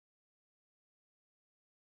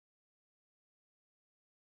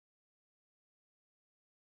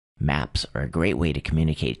Maps are a great way to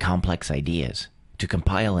communicate complex ideas, to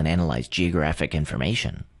compile and analyze geographic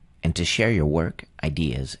information, and to share your work,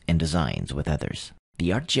 ideas, and designs with others.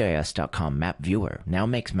 The ArcGIS.com Map Viewer now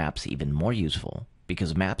makes maps even more useful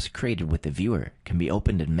because maps created with the viewer can be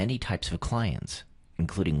opened in many types of clients,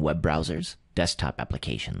 including web browsers, desktop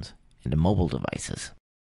applications, and mobile devices.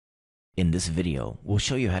 In this video, we'll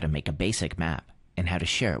show you how to make a basic map and how to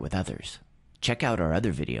share it with others. Check out our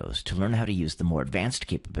other videos to learn how to use the more advanced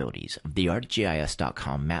capabilities of the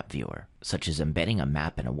ArcGIS.com Map Viewer, such as embedding a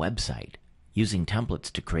map in a website, using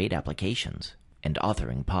templates to create applications, and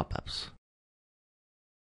authoring pop-ups.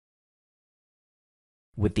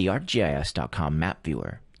 With the ArcGIS.com Map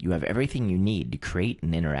Viewer, you have everything you need to create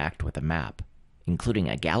and interact with a map, including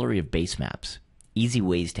a gallery of base maps, easy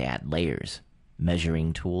ways to add layers,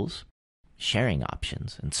 measuring tools, sharing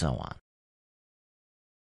options, and so on.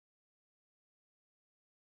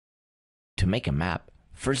 To make a map,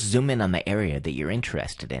 first zoom in on the area that you're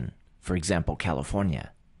interested in, for example,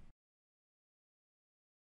 California.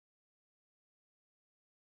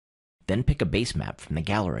 Then pick a base map from the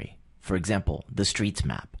gallery, for example, the streets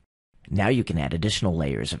map. Now you can add additional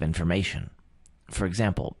layers of information. For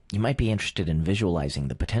example, you might be interested in visualizing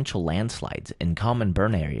the potential landslides in common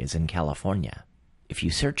burn areas in California. If you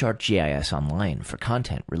search ArcGIS online for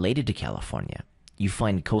content related to California, you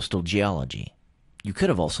find coastal geology. You could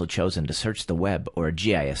have also chosen to search the web or a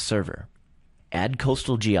GIS server. Add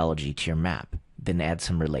coastal geology to your map, then add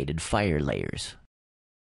some related fire layers.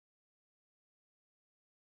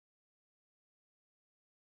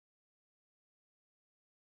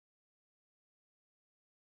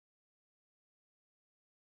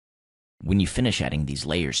 When you finish adding these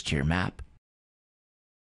layers to your map,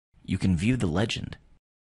 you can view the legend.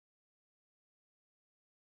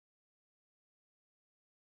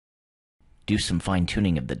 Do some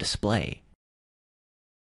fine-tuning of the display,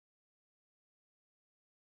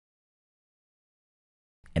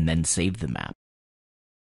 and then save the map.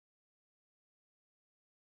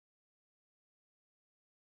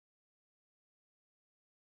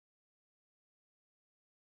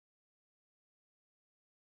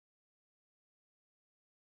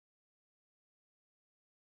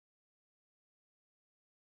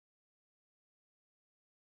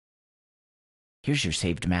 Here's your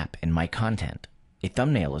saved map and My Content. A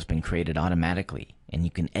thumbnail has been created automatically, and you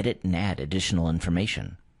can edit and add additional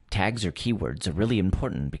information. Tags or keywords are really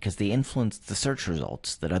important because they influence the search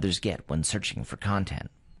results that others get when searching for content.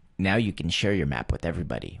 Now you can share your map with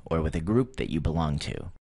everybody or with a group that you belong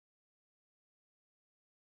to.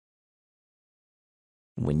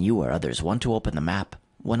 When you or others want to open the map,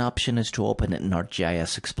 one option is to open it in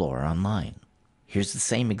ArcGIS Explorer online. Here's the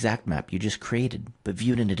same exact map you just created, but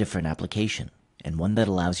viewed in a different application, and one that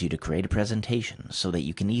allows you to create a presentation so that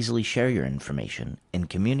you can easily share your information and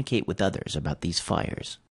communicate with others about these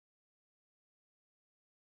fires.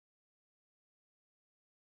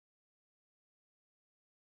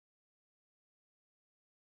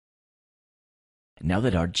 Now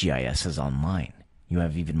that ArcGIS is online, you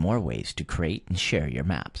have even more ways to create and share your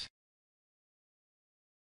maps.